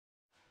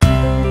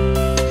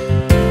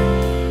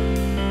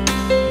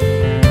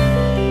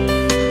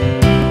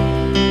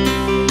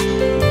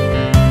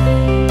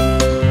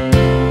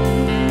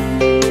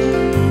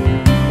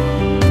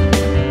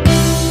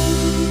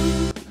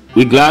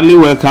We gladly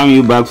welcome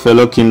you back,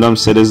 fellow kingdom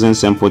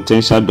citizens and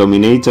potential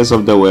dominators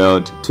of the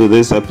world, to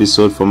this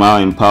episode from our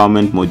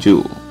empowerment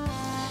module.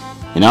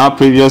 In our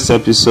previous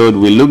episode,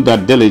 we looked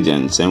at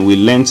diligence and we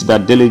learned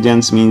that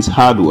diligence means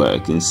hard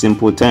work in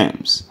simple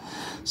terms.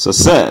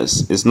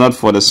 Success is not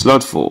for the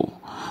slothful,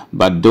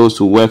 but those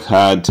who work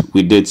hard,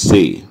 we did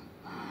say.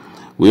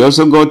 We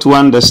also got to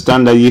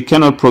understand that you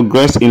cannot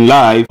progress in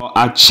life or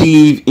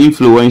achieve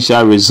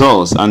influential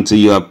results until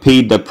you have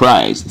paid the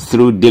price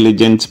through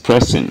diligent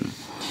pressing.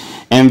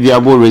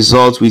 Enviable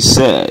results, we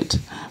said,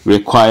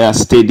 require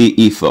steady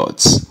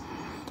efforts.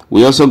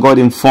 We also got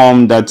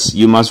informed that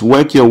you must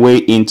work your way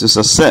into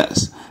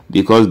success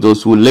because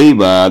those who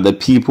labor are the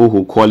people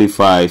who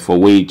qualify for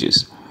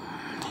wages.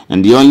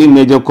 And the only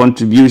major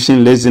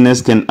contribution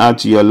laziness can add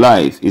to your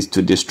life is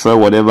to destroy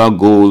whatever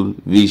goal,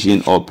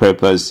 vision, or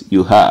purpose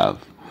you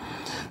have.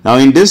 Now,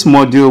 in this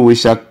module, we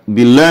shall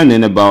be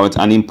learning about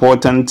an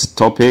important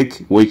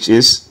topic, which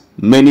is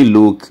many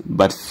look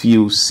but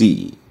few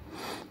see.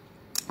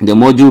 The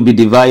module will be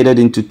divided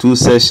into 2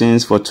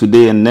 sessions for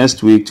today and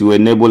next week to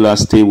enable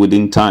us stay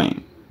within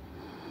time.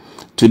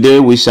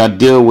 Today we shall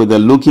deal with the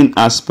looking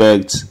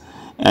aspect,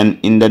 and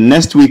in the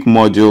next week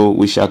module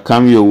we shall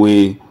come your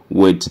way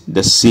with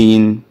the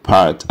seeing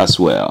part as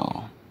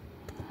well.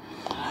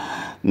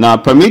 Now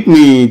permit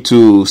me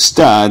to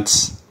start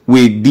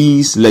with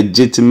these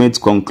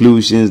legitimate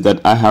conclusions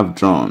that I have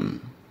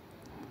drawn.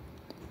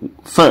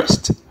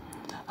 First,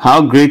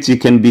 how great you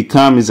can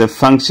become is a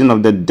function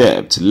of the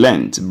depth,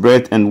 length,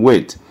 breadth, and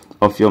width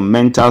of your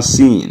mental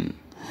seeing,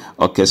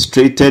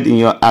 orchestrated in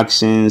your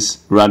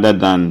actions rather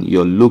than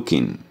your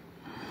looking.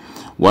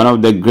 One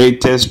of the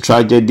greatest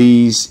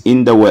tragedies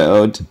in the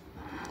world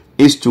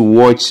is to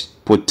watch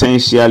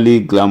potentially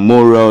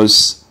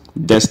glamorous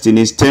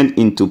destinies turn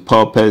into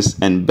paupers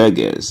and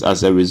beggars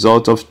as a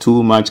result of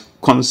too much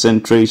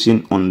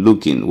concentration on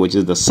looking, which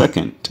is the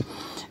second.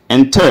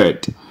 And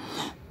third,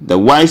 the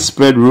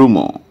widespread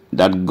rumor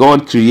that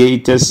God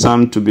created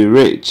some to be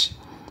rich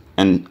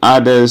and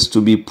others to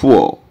be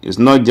poor is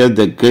not just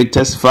the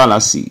greatest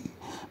fallacy,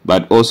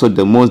 but also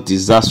the most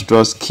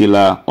disastrous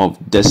killer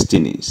of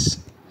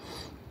destinies.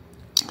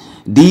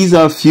 These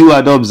are few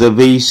other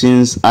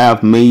observations I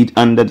have made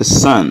under the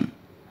sun.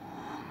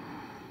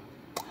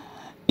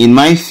 In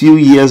my few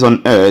years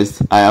on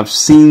earth, I have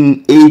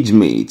seen age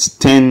mates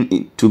turn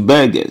into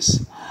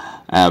beggars.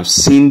 I have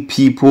seen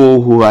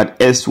people who had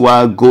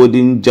erstwhile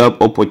golden job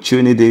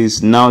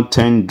opportunities now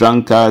turn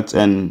drunkards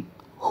and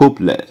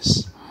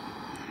hopeless.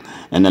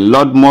 And a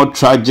lot more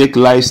tragic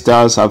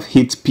lifestyles have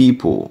hit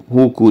people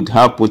who could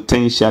have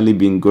potentially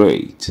been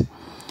great.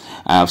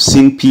 I have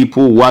seen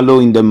people wallow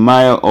in the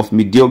mire of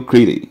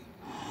mediocrity.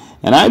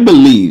 And I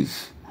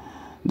believe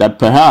that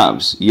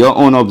perhaps your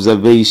own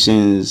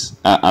observations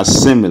are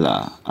as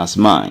similar as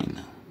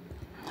mine.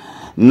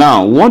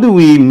 Now, what do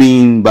we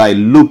mean by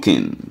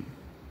looking?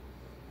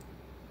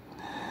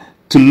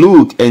 To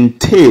look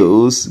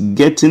entails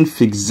getting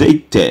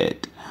fixated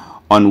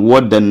on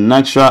what the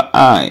natural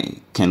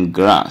eye can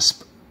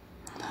grasp.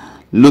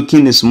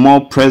 Looking is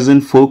more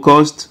present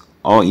focused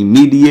or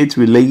immediate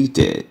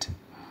related.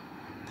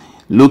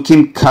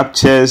 Looking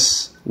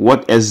captures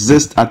what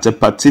exists at a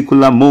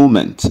particular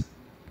moment.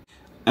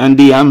 And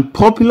the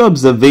unpopular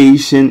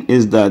observation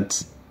is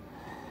that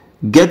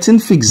getting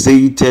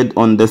fixated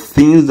on the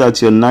things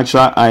that your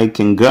natural eye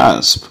can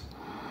grasp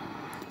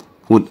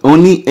would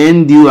only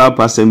end you up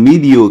as a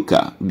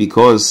mediocre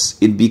because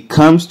it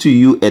becomes to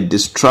you a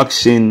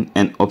distraction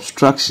and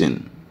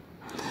obstruction.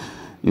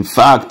 In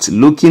fact,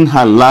 looking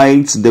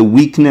highlights the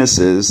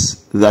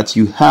weaknesses that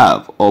you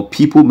have or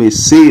people may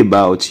say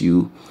about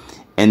you,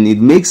 and it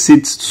makes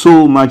it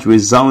so much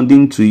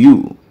resounding to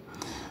you.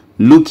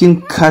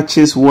 Looking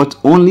catches what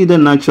only the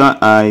natural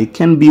eye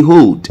can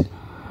behold.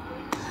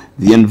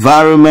 The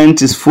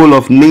environment is full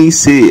of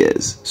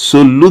naysayers,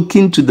 so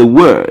looking to the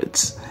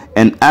words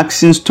and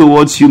actions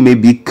towards you may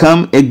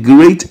become a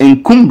great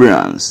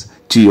encumbrance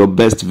to your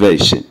best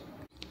version.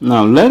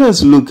 Now let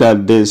us look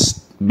at this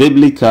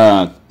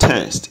biblical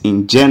text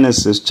in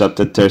Genesis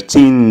chapter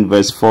 13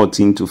 verse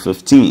 14 to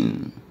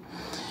 15.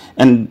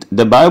 And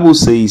the Bible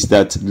says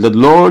that the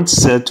Lord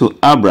said to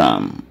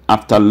Abraham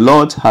after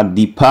Lot had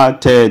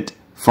departed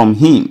from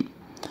him,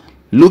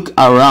 "Look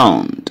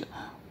around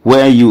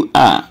where you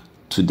are,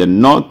 to the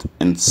north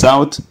and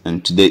south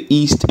and to the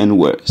east and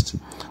west.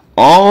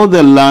 All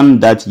the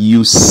land that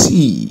you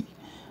see,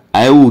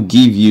 I will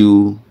give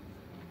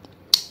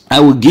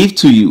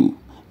to you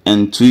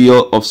and to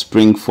your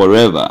offspring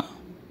forever."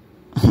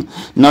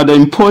 Now the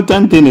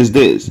important thing is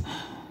this: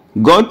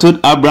 God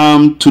told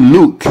Abraham to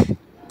look,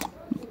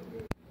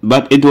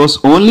 but it was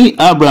only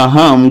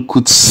Abraham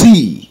could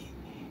see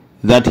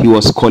that he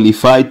was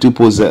qualified to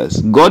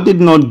possess. God did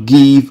not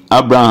give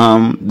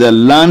Abraham the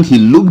land he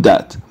looked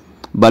at,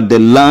 but the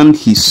land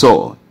he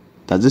saw.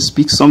 Does it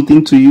speak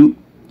something to you?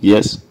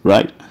 Yes,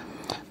 right?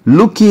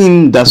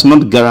 Looking does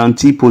not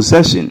guarantee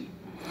possession.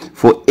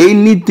 For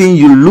anything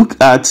you look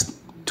at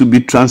to be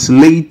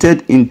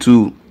translated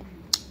into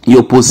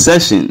your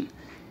possession,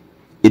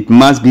 it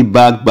must be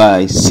backed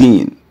by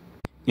seeing.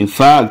 In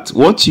fact,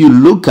 what you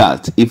look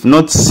at, if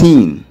not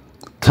seen,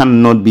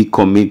 cannot be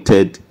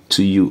committed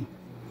to you.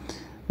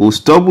 We'll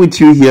stop with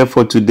you here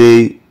for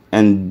today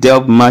and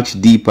delve much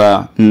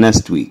deeper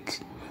next week.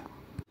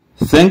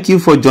 Thank you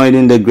for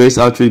joining the Grace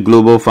Outreach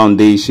Global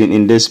Foundation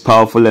in this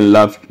powerful and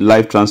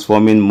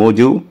life-transforming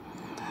module.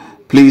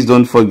 Please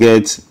don't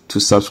forget to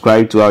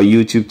subscribe to our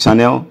YouTube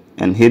channel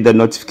and hit the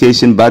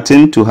notification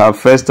button to have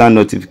first-hand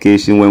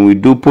notification when we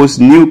do post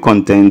new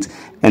content,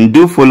 and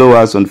do follow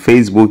us on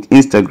Facebook,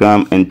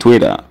 Instagram, and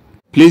Twitter.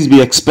 Please be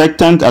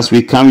expectant as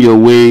we come your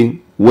way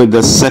with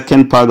the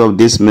second part of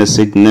this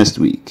message next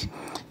week.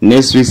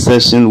 Next week's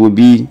session will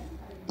be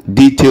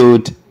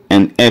detailed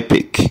and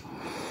epic.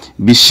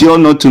 Be sure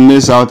not to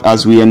miss out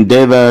as we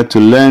endeavor to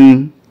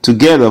learn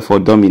together for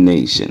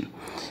domination.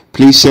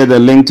 Please share the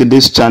link to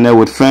this channel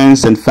with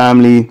friends and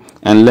family,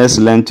 and let's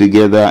learn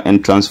together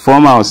and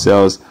transform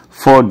ourselves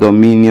for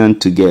dominion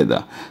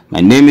together. My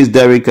name is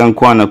Derek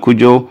Ankwana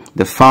Kujo,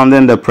 the founder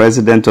and the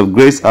president of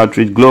Grace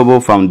Outreach Global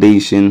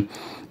Foundation.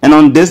 And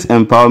on this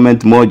empowerment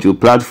module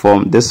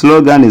platform, the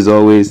slogan is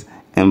always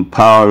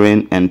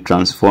empowering and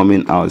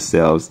transforming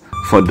ourselves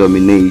for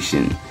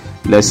domination.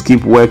 Let's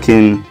keep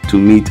working to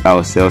meet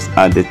ourselves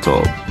at the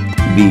top.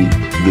 Be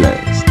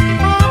blessed.